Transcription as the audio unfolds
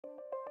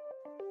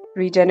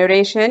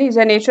Regeneration is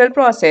a natural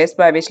process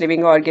by which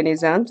living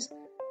organisms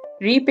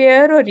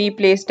repair or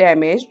replace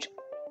damaged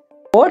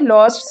or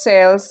lost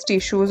cells,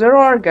 tissues, or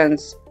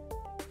organs,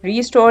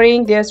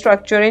 restoring their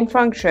structure and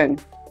function.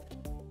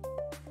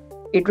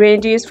 It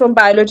ranges from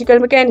biological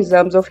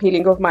mechanisms of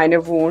healing of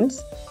minor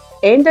wounds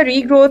and the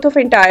regrowth of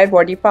entire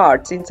body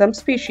parts in some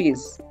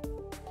species.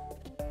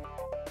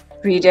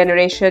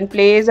 Regeneration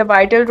plays a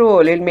vital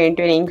role in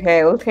maintaining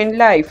health and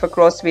life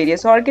across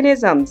various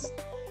organisms.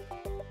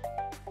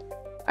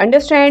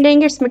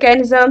 Understanding its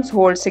mechanisms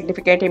holds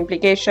significant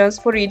implications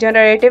for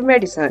regenerative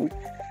medicine.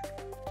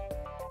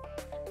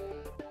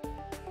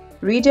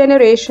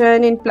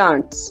 Regeneration in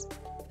plants.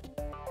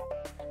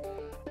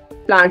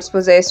 Plants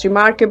possess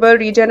remarkable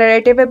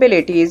regenerative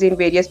abilities in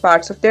various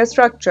parts of their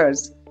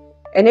structures,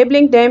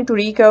 enabling them to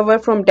recover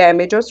from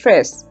damage or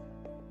stress.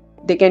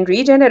 They can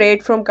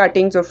regenerate from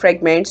cuttings or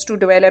fragments to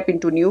develop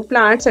into new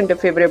plants under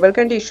favorable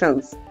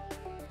conditions.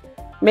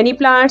 Many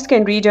plants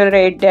can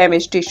regenerate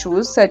damaged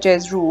tissues such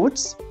as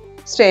roots,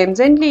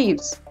 stems, and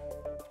leaves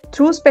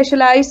through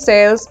specialized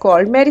cells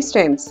called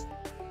meristems,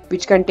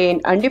 which contain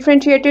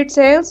undifferentiated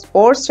cells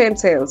or stem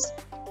cells,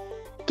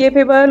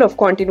 capable of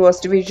continuous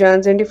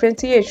divisions and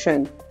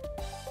differentiation.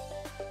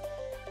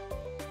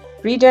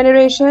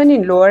 Regeneration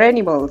in lower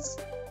animals.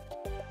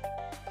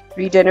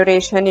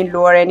 Regeneration in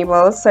lower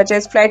animals such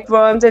as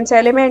flatworms and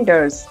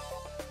salamanders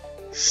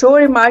show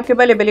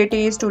remarkable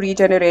abilities to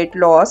regenerate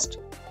lost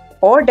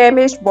or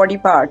damaged body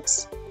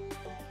parts.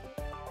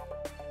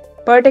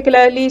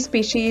 Particularly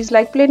species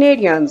like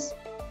planarians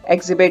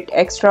exhibit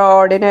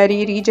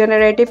extraordinary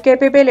regenerative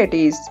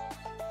capabilities,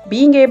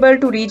 being able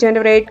to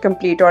regenerate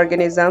complete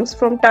organisms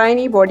from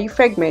tiny body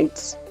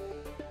fragments.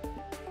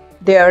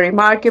 Their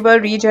remarkable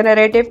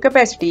regenerative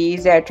capacity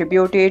is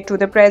attributed to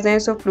the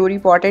presence of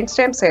pluripotent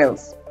stem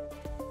cells,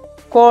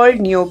 called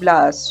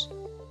neoblasts,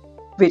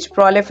 which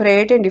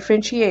proliferate and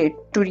differentiate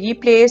to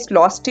replace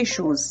lost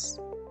tissues.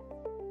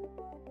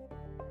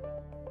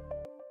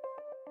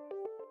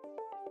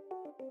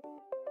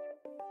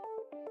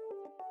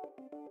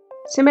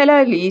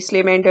 Similarly,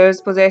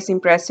 salamanders possess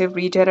impressive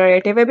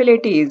regenerative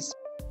abilities,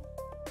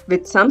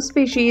 with some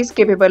species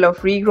capable of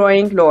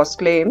regrowing lost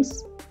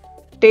limbs,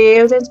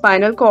 tails, and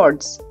spinal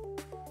cords,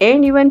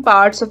 and even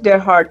parts of their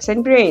hearts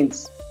and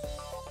brains.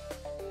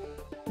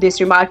 This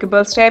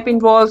remarkable step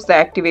involves the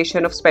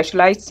activation of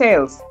specialized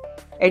cells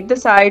at the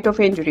site of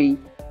injury,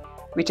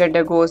 which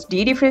undergoes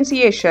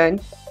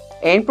dedifferentiation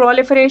and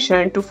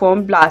proliferation to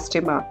form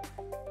blastema,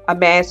 a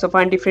mass of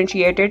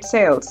undifferentiated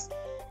cells,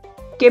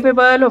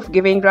 capable of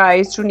giving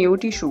rise to new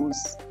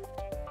tissues.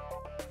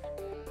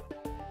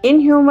 In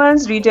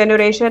humans,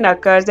 regeneration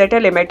occurs at a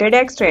limited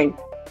extent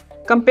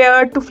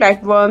compared to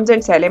flatworms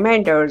and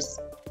salamanders,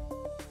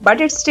 but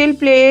it still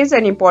plays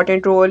an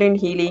important role in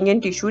healing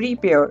and tissue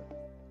repair.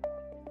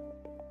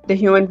 The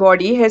human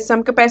body has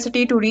some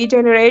capacity to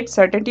regenerate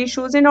certain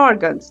tissues and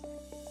organs.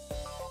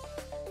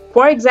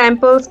 For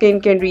example, skin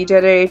can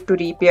regenerate to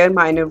repair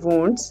minor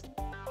wounds.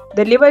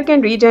 The liver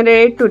can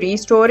regenerate to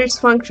restore its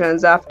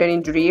functions after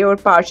injury or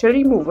partial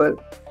removal.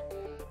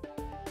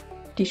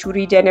 Tissue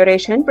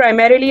regeneration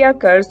primarily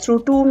occurs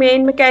through two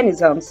main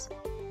mechanisms: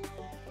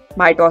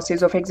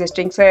 mitosis of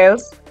existing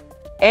cells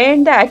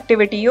and the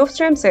activity of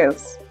stem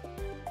cells.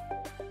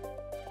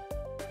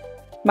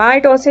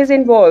 Mitosis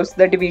involves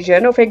the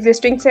division of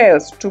existing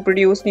cells to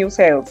produce new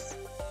cells,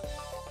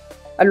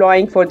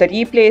 allowing for the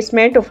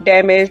replacement of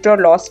damaged or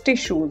lost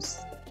tissues.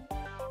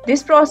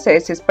 This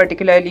process is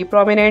particularly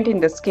prominent in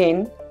the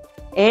skin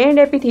and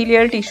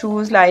epithelial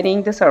tissues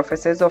lining the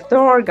surfaces of the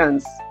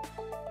organs.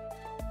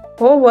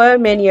 However,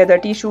 many other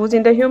tissues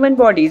in the human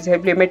bodies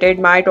have limited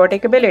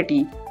mitotic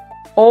ability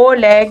or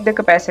lack the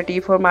capacity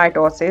for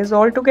mitosis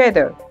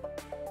altogether.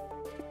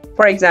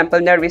 For example,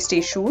 nervous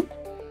tissue,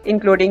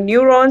 including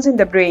neurons in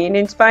the brain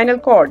and spinal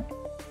cord,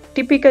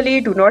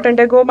 typically do not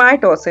undergo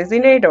mitosis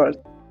in adults.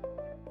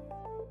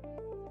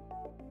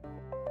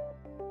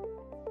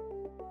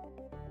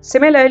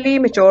 Similarly,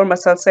 mature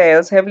muscle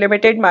cells have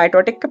limited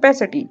mitotic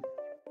capacity.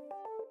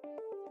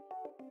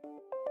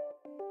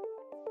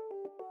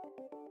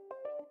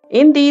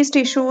 In these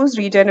tissues,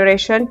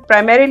 regeneration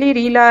primarily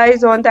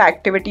relies on the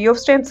activity of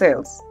stem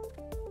cells.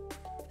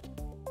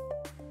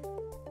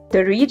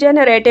 The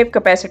regenerative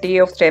capacity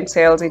of stem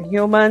cells in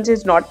humans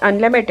is not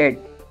unlimited.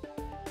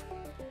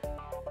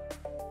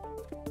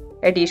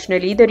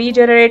 Additionally, the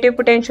regenerative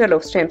potential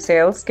of stem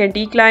cells can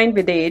decline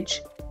with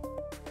age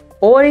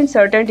or in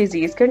certain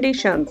disease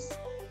conditions.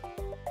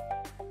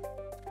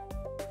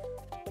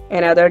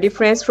 Another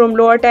difference from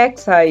lower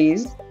taxa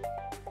is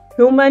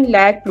humans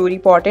lack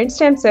pluripotent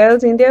stem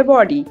cells in their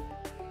body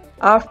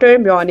after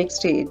embryonic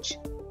stage,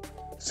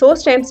 so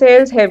stem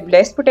cells have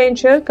less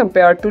potential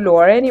compared to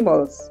lower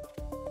animals.